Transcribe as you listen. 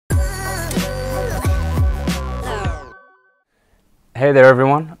Hey there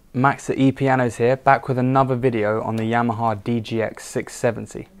everyone, Max at ePianos here, back with another video on the Yamaha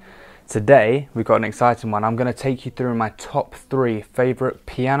DGX670. Today we've got an exciting one. I'm going to take you through my top 3 favourite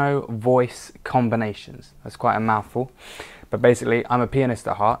piano-voice combinations. That's quite a mouthful, but basically I'm a pianist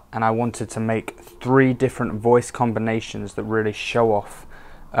at heart and I wanted to make 3 different voice combinations that really show off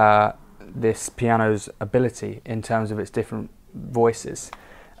this piano's ability in terms of its different voices.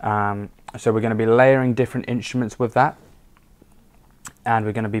 So we're going to be layering different instruments with that. And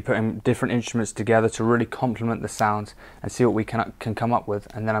we're going to be putting different instruments together to really complement the sounds and see what we can come up with.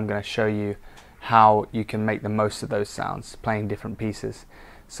 And then I'm going to show you how you can make the most of those sounds playing different pieces.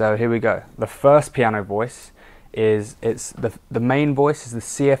 So here we go. The first piano voice is, the main voice is the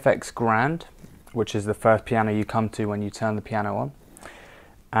CFX Grand, which is the first piano you come to when you turn the piano on.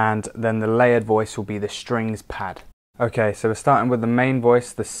 And then the layered voice will be the strings pad. Okay, so we're starting with the main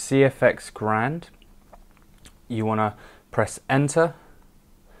voice, the CFX Grand. You want to press enter,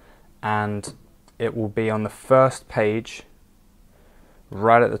 and it will be on the first page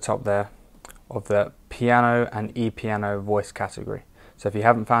right at the top there of the piano and ePiano voice category. So if you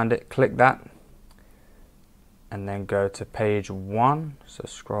haven't found it, click that and then go to page 1, so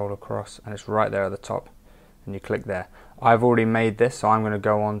scroll across and it's right there at the top and you click there. I've already made this, so I'm going to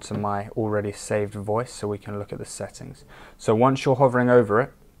go on to my already saved voice so we can look at the settings. So once you're hovering over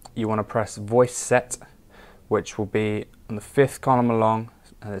it, you want to press voice set, which will be on the 5th column along,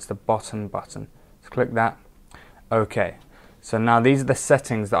 and it's the bottom button. So click that. Okay, so now these are the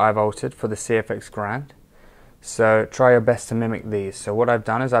settings that I've altered for the CFX Grand. So try your best to mimic these. So what I've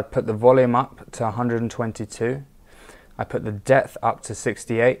done is I've put the volume up to 122. I put the depth up to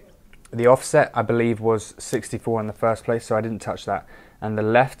 68. The offset, I believe, was 64 in the first place, so I didn't touch that. And the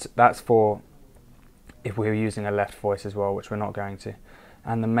left, that's for if we were using a left voice as well, which we're not going to.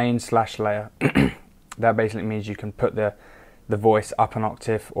 And the main slash layer, that basically means you can put the voice up an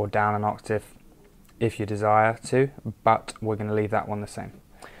octave or down an octave if you desire to, but we're going to leave that one the same.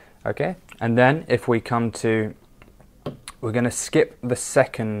 Okay, and then if we come to, we're going to skip the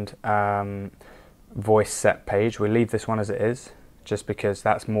second voice set page. We leave this one as it is, just because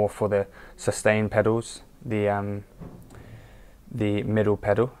that's more for the sustain pedals, the middle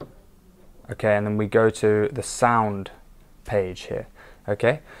pedal. Okay, and then we go to the sound page here.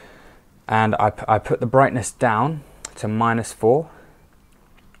 Okay, and I put the brightness down to -4.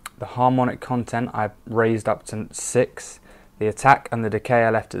 The harmonic content I raised up to 6. The attack and the decay I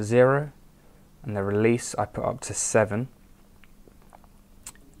left at 0, and the release I put up to 7.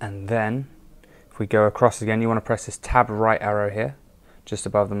 And then if we go across again, you want to press this tab right arrow here just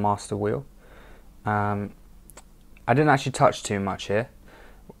above the master wheel. I didn't actually touch too much here.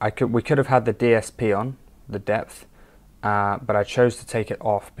 We could have had the DSP on, the depth, but I chose to take it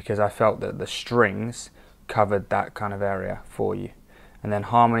off because I felt that the strings covered that kind of area for you. And then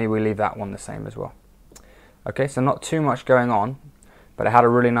harmony, we leave that one the same as well. Okay, so not too much going on, but it had a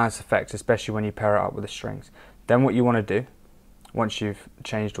really nice effect, especially when you pair it up with the strings. Then what you want to do, once you've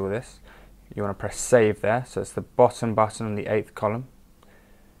changed all this, you want to press save there, so it's the bottom button on the 8th column.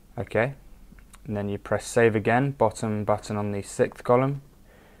 Okay, and then you press save again, bottom button on the 6th column,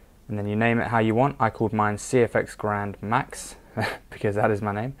 and then you name it how you want. I called mine CFX Grand Max because that is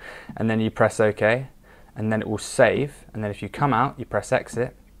my name. And then you press OK, and then it will save, and then if you come out, you press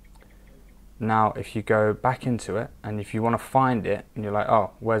exit. Now if you go back into it, and if you want to find it, and you're like,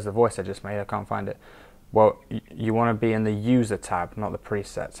 oh, where's the voice I just made? I can't find it. Well, you want to be in the user tab, not the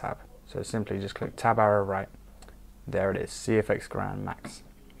preset tab. So simply just click tab arrow right. There it is, CFX Grand Max.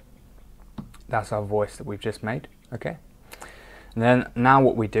 That's our voice that we've just made. Okay. And then now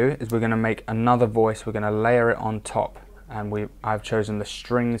what we do is we're going to make another voice. We're going to layer it on top, and I've chosen the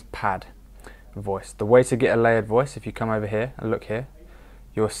strings pad voice. The way to get a layered voice, if you come over here and look here,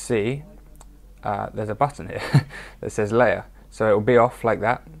 you'll see there's a button here that says layer. So it will be off like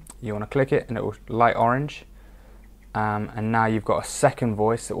that. You want to click it and it will light orange, and now you've got a second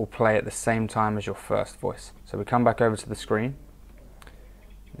voice that will play at the same time as your first voice. So we come back over to the screen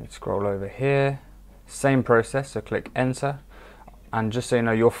and scroll over here, same process, so click enter, and just so you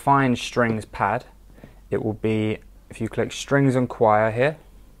know, you'll find strings pad. It will be, if you click strings and choir here,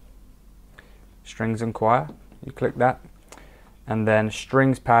 strings and choir, you click that, and then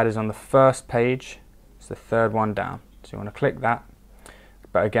strings pad is on the first page, it's the 3rd one down, so you want to click that.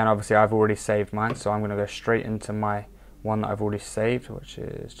 But again, obviously I've already saved mine, so I'm going to go straight into my one that I've already saved, which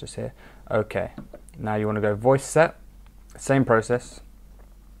is just here. Okay, now you want to go voice set, same process.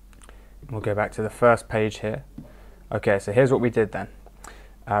 We'll go back to the first page here. Okay, so here's what we did then.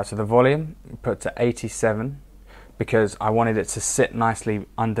 So the volume put to 87 because I wanted it to sit nicely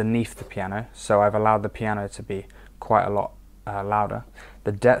underneath the piano, so I've allowed the piano to be quite a lot louder.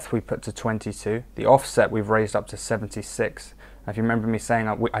 The depth we put to 22. The offset we've raised up to 76. If you remember me saying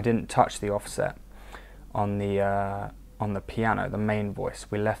I didn't touch the offset on the piano, the main voice,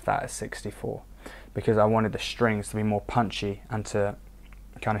 we left that at 64 because I wanted the strings to be more punchy and to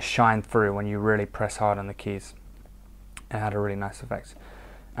kind of shine through when you really press hard on the keys. It had a really nice effect.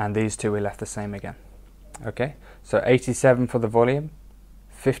 And these two we left the same again. Okay, so 87 for the volume,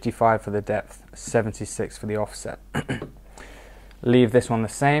 55 for the depth, 76 for the offset. Leave this one the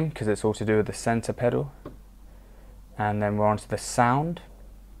same because it's all to do with the center pedal. And then we're on to the sound.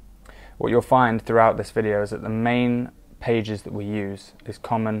 What you'll find throughout this video is that the main pages that we use is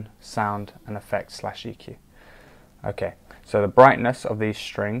common, sound, and effects / EQ. Okay, so the brightness of these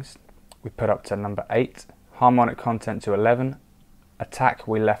strings we put up to number 8, harmonic content to 11, attack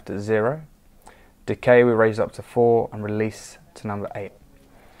we left at 0, decay we raised up to 4, and release to number 8.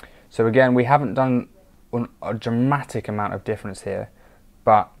 So again, we haven't done a dramatic amount of difference here,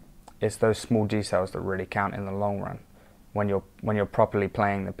 but it's those small details that really count in the long run. When you're properly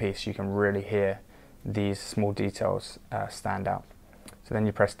playing the piece, you can really hear these small details stand out. So then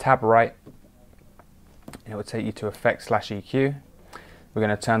you press tab right, and it will take you to effects / EQ. We're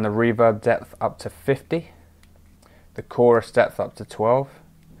going to turn the reverb depth up to 50, the chorus depth up to 12,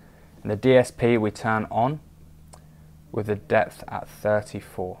 and the DSP we turn on with the depth at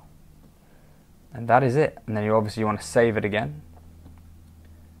 34. And that is it. And then you obviously want to save it again.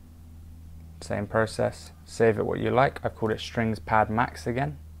 Same process, save it what you like. I've called it strings pad max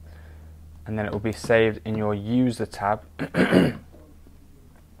again. And then it will be saved in your user tab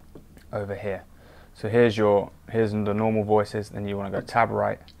over here. So here's the normal voices, then you want to go tab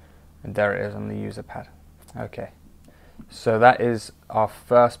right, and there it is on the user pad. Okay, so that is our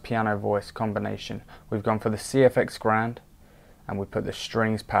first piano voice combination. We've gone for the CFX Grand, and we put the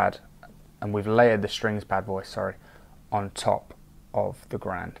strings pad, and we've layered the strings pad voice, sorry, on top of the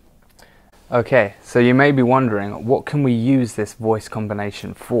Grand. Okay, so you may be wondering, what can we use this voice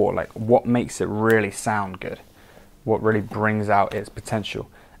combination for? Like, what makes it really sound good? What really brings out its potential?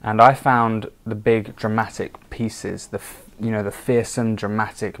 And I found the big dramatic pieces, the fearsome,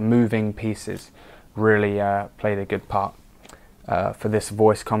 dramatic, moving pieces, really played a good part for this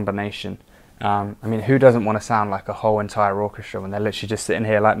voice combination. I mean, who doesn't want to sound like a whole entire orchestra when they're literally just sitting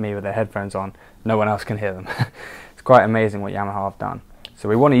here like me with their headphones on? No one else can hear them. It's quite amazing what Yamaha have done. So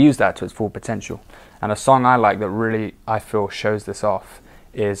we want to use that to its full potential. And a song I like that really, I feel, shows this off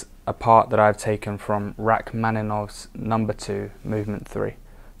is a part that I've taken from Rachmaninov's number 2, movement 3.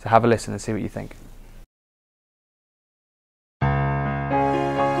 So have a listen and see what you think.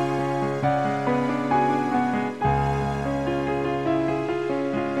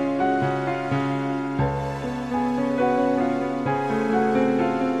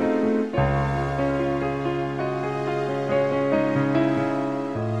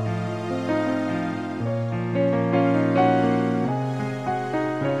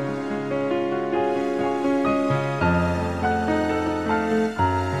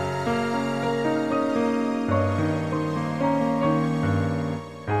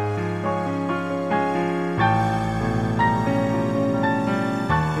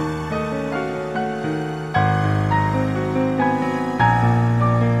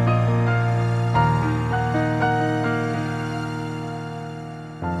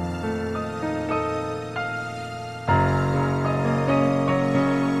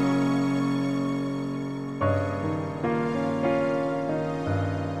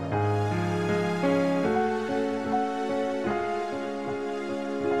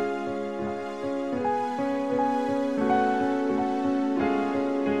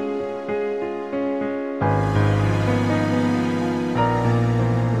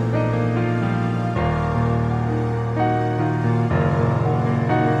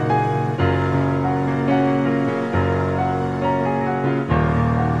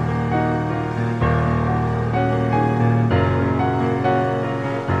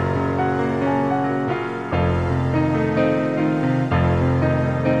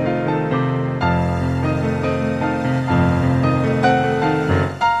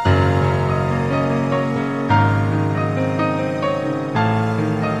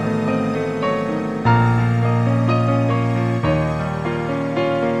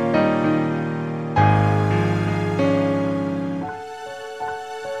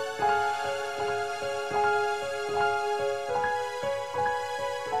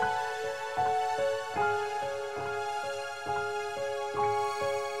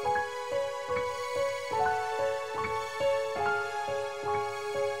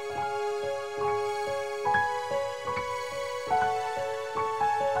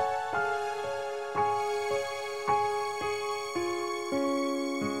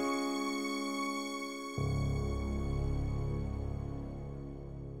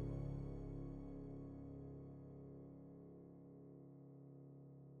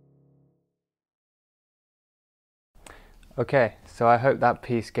 Okay, so I hope that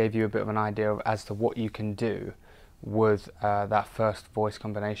piece gave you a bit of an idea of as to what you can do with that first voice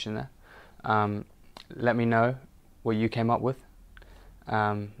combination there. Let me know what you came up with.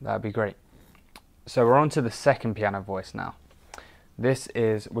 That'd be great. So we're on to the second piano voice now.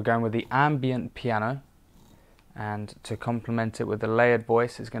 We're going with the ambient piano, and to complement it with the layered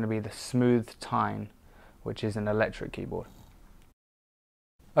voice is going to be the smooth tine, which is an electric keyboard.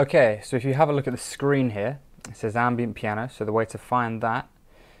 Okay, so if you have a look at the screen here, it says ambient piano, so the way to find that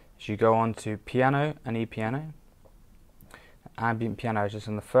is you go on to piano and ePiano. Ambient piano is just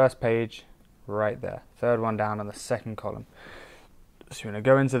on the first page, right there, third one down on the second column. So you're going to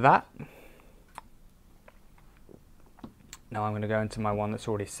go into that. Now I'm going to go into my one that's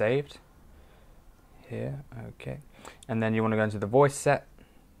already saved here, okay, and then you want to go into the voice set.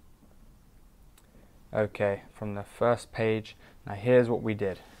 Okay, from the first page. Now here's what we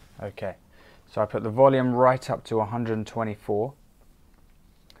did. Okay, so I put the volume right up to 124.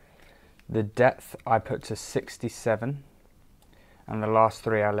 The depth I put to 67, and the last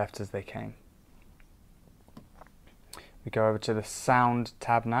three I left as they came. We go over to the sound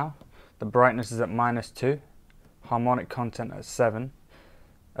tab now. The brightness is at -2, harmonic content at 7,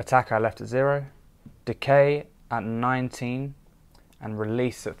 attack I left at 0, decay at 19, and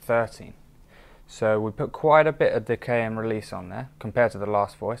release at 13. So we put quite a bit of decay and release on there, compared to the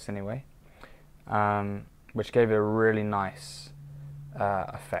last voice anyway, which gave it a really nice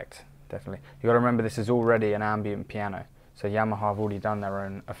effect, definitely. You've got to remember this is already an ambient piano, so Yamaha have already done their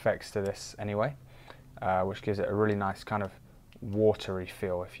own effects to this anyway, which gives it a really nice kind of watery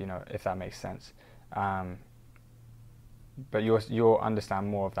feel, if that makes sense. But you'll understand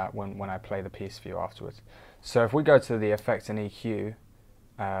more of that when I play the piece for you afterwards. So if we go to the effects and EQ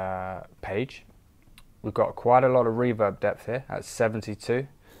page, we've got quite a lot of reverb depth here at 72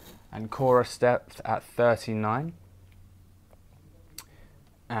 and chorus depth at 39.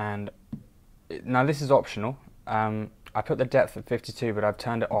 And now this is optional. I put the depth at 52, but I've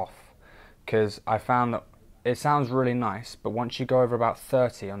turned it off because I found that it sounds really nice, but once you go over about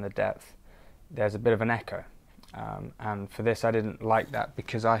 30 on the depth, there's a bit of an echo. And for this I didn't like that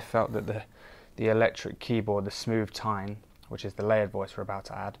because I felt that the electric keyboard, the smooth tine, which is the layered voice we're about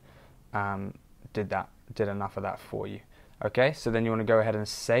to add, did enough of that for you. Okay, so then you want to go ahead and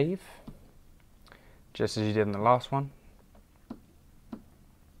save, just as you did in the last one.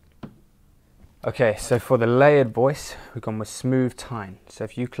 Okay, so for the layered voice, we've gone with smooth tine. So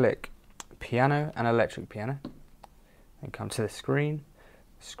if you click piano and electric piano, and come to the screen,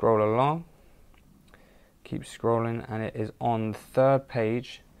 scroll along, keep scrolling, and it is on the third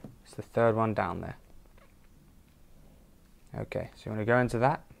page. It's the third one down there. Okay, so you want to go into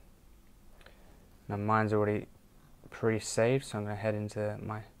that. Now mine's already pre-saved, so I'm going to head into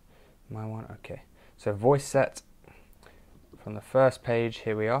my one. Okay, so voice set from the first page,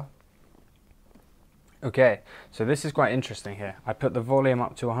 here we are. Okay, so this is quite interesting here. I put the volume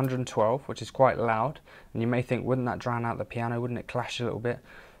up to 112, which is quite loud, and you may think, wouldn't that drown out the piano? Wouldn't it clash a little bit?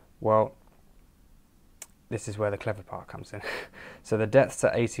 Well, this is where the clever part comes in. So the depth's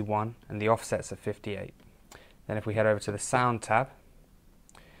at 81 and the offset's at 58. Then if we head over to the sound tab,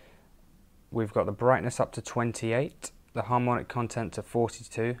 we've got the brightness up to 28, the harmonic content to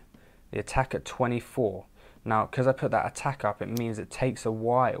 42, the attack at 24. Now, because I put that attack up, it means it takes a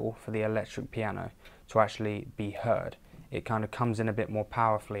while for the electric piano to actually be heard. It kind of comes in a bit more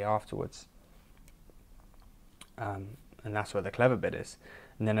powerfully afterwards. And that's where the clever bit is.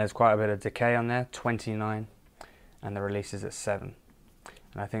 And then there's quite a bit of decay on there, 29, and the release is at 7.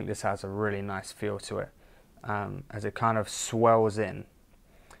 And I think this has a really nice feel to it, as it kind of swells in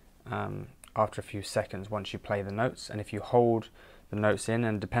after a few seconds once you play the notes. And if you hold the notes in,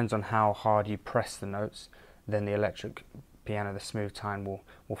 and it depends on how hard you press the notes, then the electric piano, the smooth tine,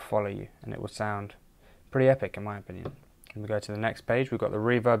 will follow you, and it will sound pretty epic in my opinion. And we go to the next page, we've got the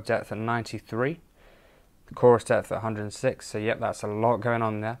reverb depth at 93, the chorus depth at 106, so yep, that's a lot going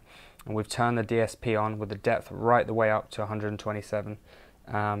on there. And we've turned the DSP on with the depth right the way up to 127.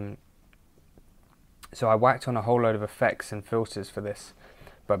 So I whacked on a whole load of effects and filters for this,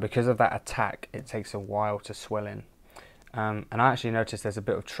 but because of that attack, it takes a while to swell in. And I actually noticed there's a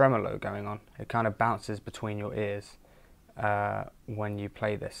bit of tremolo going on. It kind of bounces between your ears when you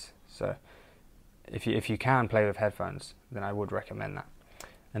play this. So if you can play with headphones, then I would recommend that.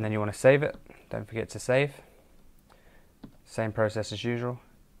 And then you want to save it. Don't forget to save. Same process as usual.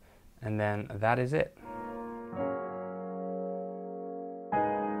 And then that is it.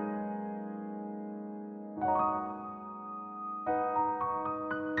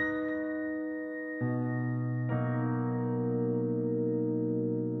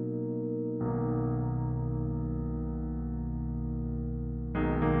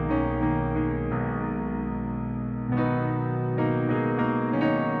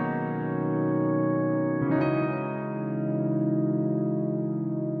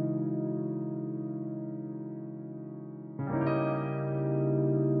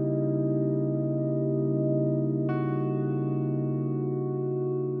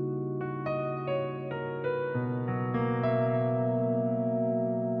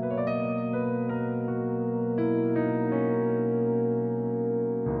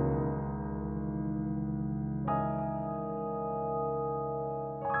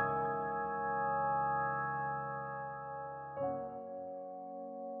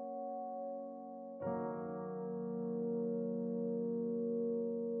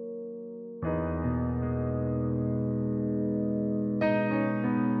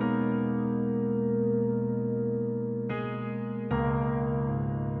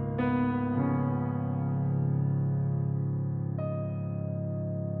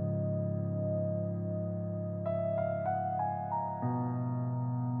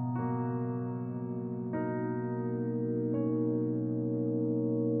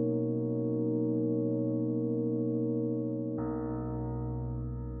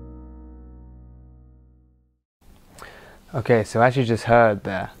 Okay, so as you just heard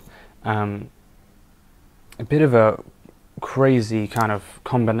there, a bit of a crazy kind of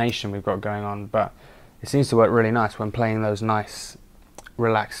combination we've got going on, but it seems to work really nice when playing those nice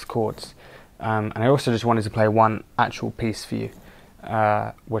relaxed chords. And I also just wanted to play one actual piece for you,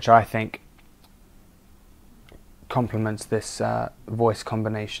 which I think complements this voice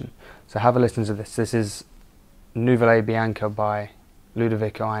combination. So have a listen to this. This is Nuvole Bianche by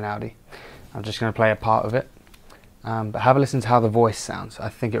Ludovico Einaudi. I'm just going to play a part of it, but have a listen to how the voice sounds. I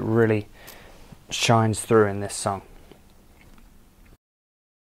think it really shines through in this song.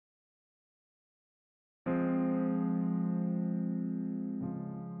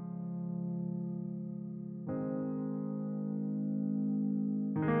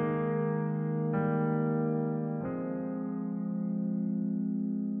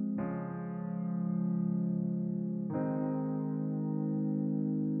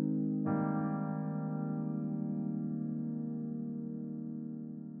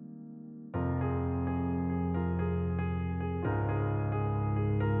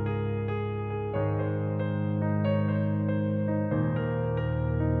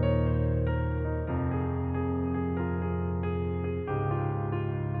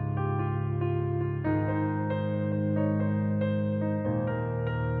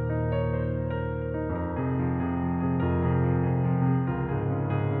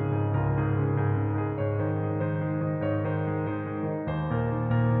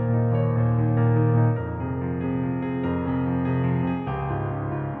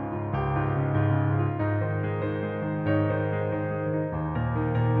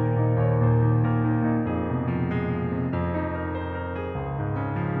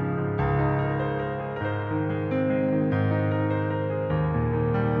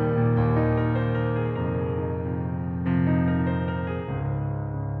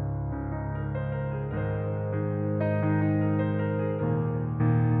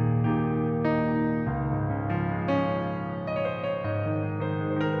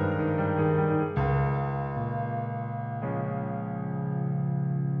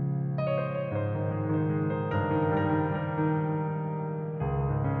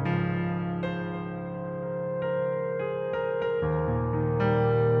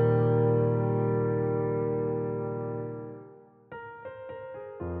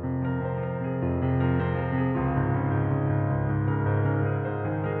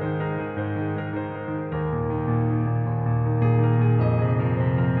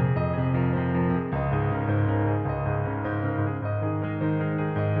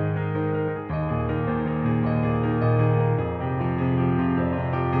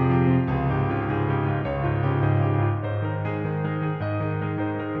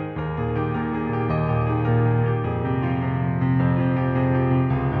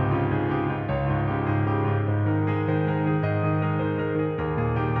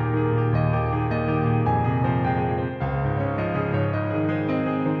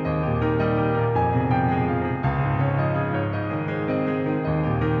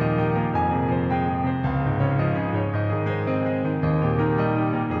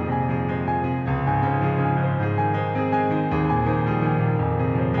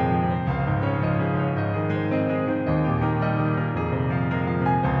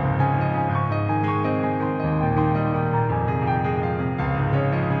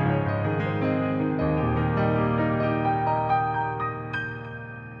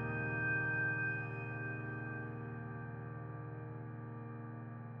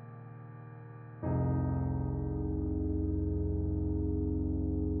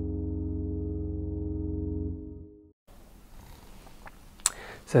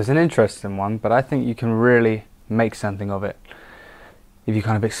 So it's an interesting one, but I think you can really make something of it if you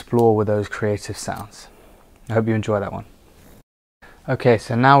kind of explore with those creative sounds. I hope you enjoy that one. Okay,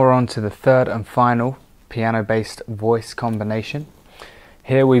 so now we're on to the third and final piano-based voice combination.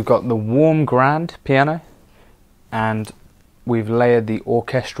 Here we've got the warm grand piano, and we've layered the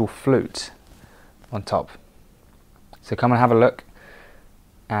orchestral flute on top. So come and have a look,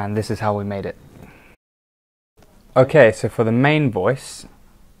 and this is how we made it. Okay, so for the main voice,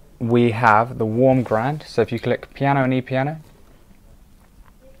 we have the warm grand. So if you click piano and ePiano,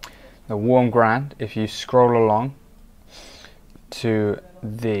 the warm grand, if you scroll along to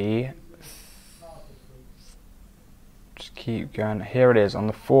the, just keep going, here it is on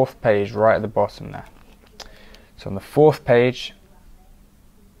the fourth page right at the bottom there. So on the fourth page,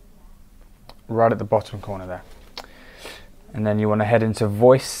 right at the bottom corner there. And then you want to head into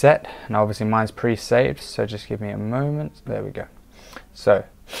voice set, and obviously mine's pre-saved, so just give me a moment. There we go. So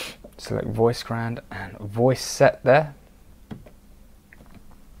select voice grand and voice set there,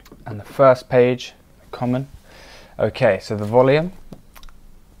 and the first page, common. Okay, so the volume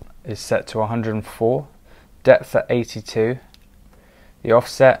is set to 104, depth at 82, the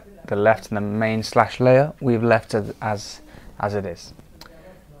offset, the left and the main slash layer, we've left it as it is.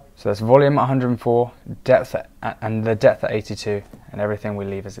 So that's volume at 104, depth and the depth at 82, and everything we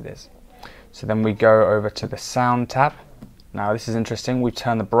leave as it is. So then we go over to the sound tab. Now this is interesting, we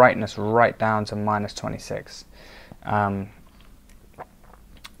turn the brightness right down to -26.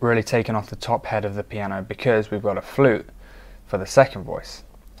 Really taking off the top head of the piano because we've got a flute for the second voice.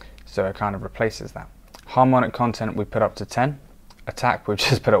 So it kind of replaces that. Harmonic content we put up to 10. Attack we've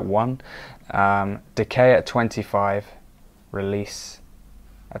just put at 1. Decay at 25. Release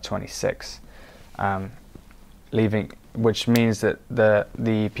at 26. Leaving, which means that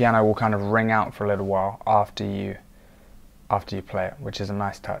the piano will kind of ring out for a little while after you play it, which is a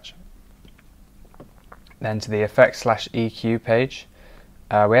nice touch. Then to the effects/EQ page.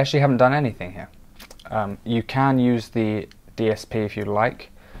 We actually haven't done anything here. You can use the DSP if you like,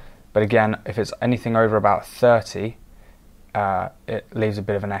 but again, if it's anything over about 30, it leaves a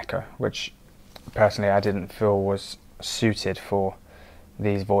bit of an echo, which personally I didn't feel was suited for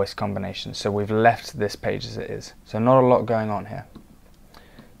these voice combinations. So we've left this page as it is. So not a lot going on here.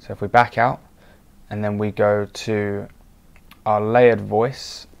 So if we back out and then we go to our layered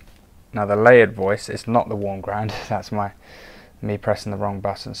voice. Now the layered voice is not the warm ground, that's me pressing the wrong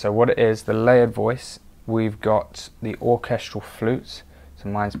button. So what it is, the layered voice, we've got the orchestral flute. So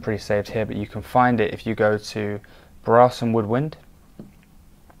mine's pre-saved here, but you can find it if you go to brass and woodwind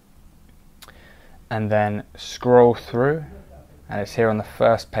and then scroll through, and it's here on the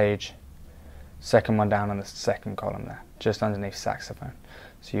first page, second one down on the second column there, just underneath saxophone.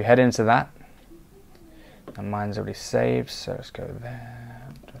 So you head into that, and mine's already saved, so let's go there.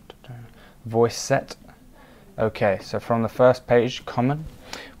 Voice set. Okay, so from the first page, common,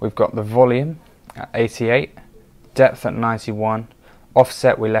 we've got the volume at 88, depth at 91,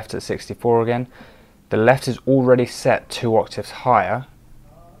 offset we left at 64 again. The left is already set 2 octaves higher,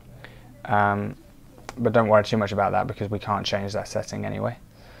 but don't worry too much about that because we can't change that setting anyway.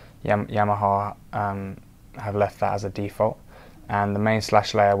 Yamaha have left that as a default, and the main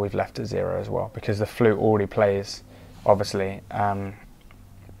slash layer we've left at 0 as well because the flute already plays, obviously,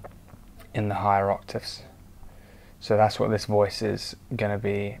 in the higher octaves. So that's what this voice is going to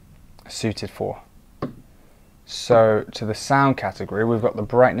be suited for. So to the sound category, we've got the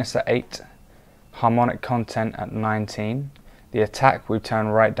brightness at 8, harmonic content at 19. The attack we turn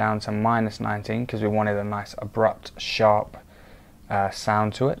right down to -19 because we wanted a nice abrupt, sharp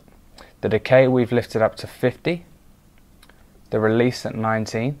sound to it. The decay we've lifted up to 50. The release at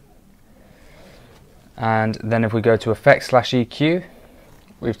 19. And then if we go to effects/EQ,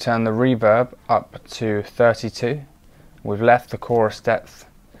 we've turned the reverb up to 32. We've left the chorus depth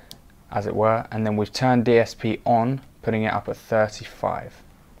as it were, and then we've turned DSP on, putting it up at 35,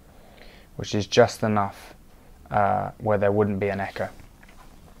 which is just enough where there wouldn't be an echo.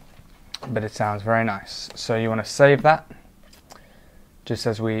 But it sounds very nice. So you want to save that, just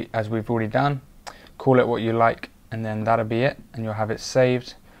as we've already done. Call it what you like, and then that'll be it, and you'll have it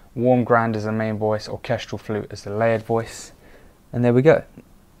saved. Warm grand as the main voice, orchestral flute as the layered voice, and there we go.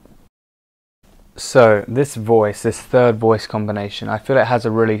 So this voice, this third voice combination, I feel it has a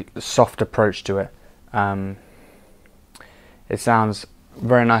really soft approach to it. It sounds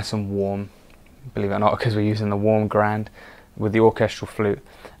very nice and warm, believe it or not, because we're using the warm grand with the orchestral flute.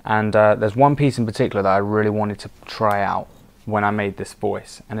 And there's one piece in particular that I really wanted to try out when I made this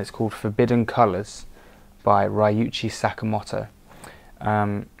voice, and it's called Forbidden Colors by Ryuichi Sakamoto.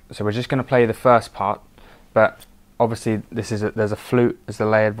 So we're just going to play the first part, but obviously there's a flute as the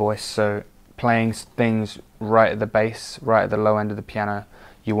layered voice, so playing things right at the bass, right at the low end of the piano,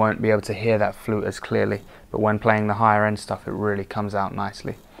 you won't be able to hear that flute as clearly, but when playing the higher end stuff it really comes out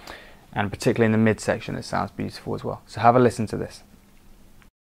nicely, and particularly in the mid section it sounds beautiful as well. So have a listen to this.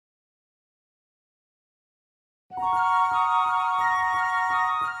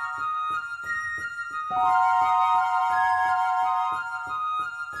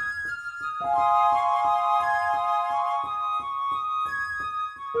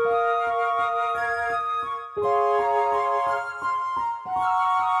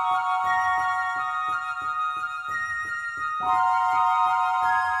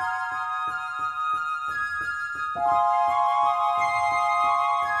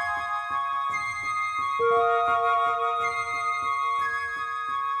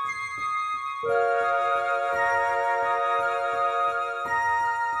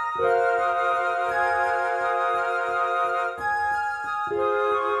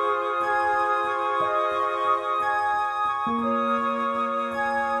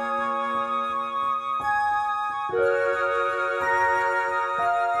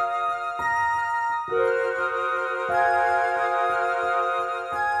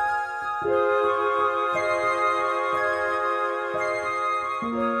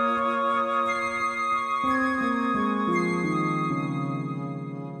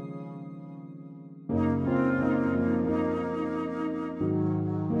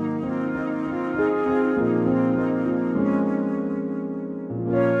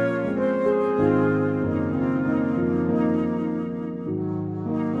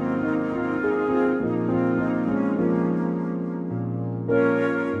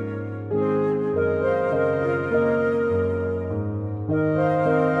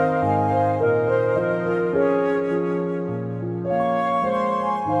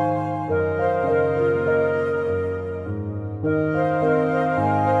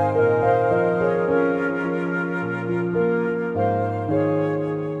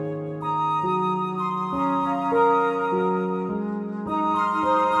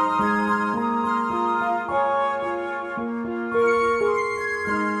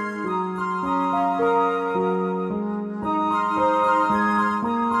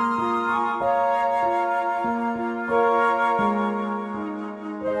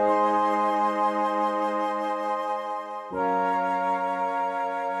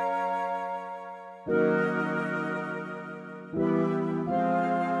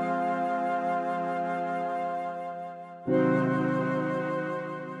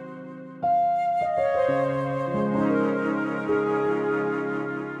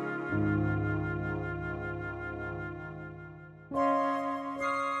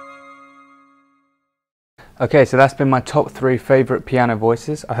 Okay, so that's been my top 3 favourite piano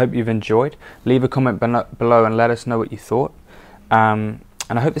voices. I hope you've enjoyed. Leave a comment below and let us know what you thought. And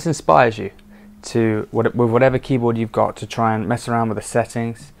I hope this inspires you to, with whatever keyboard you've got, to try and mess around with the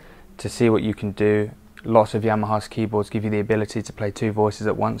settings, to see what you can do. Lots of Yamaha's keyboards give you the ability to play 2 voices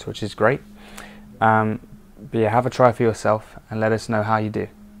at once, which is great. But yeah, have a try for yourself and let us know how you do.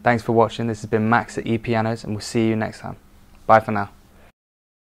 Thanks for watching. This has been Max at ePianos, and we'll see you next time. Bye for now.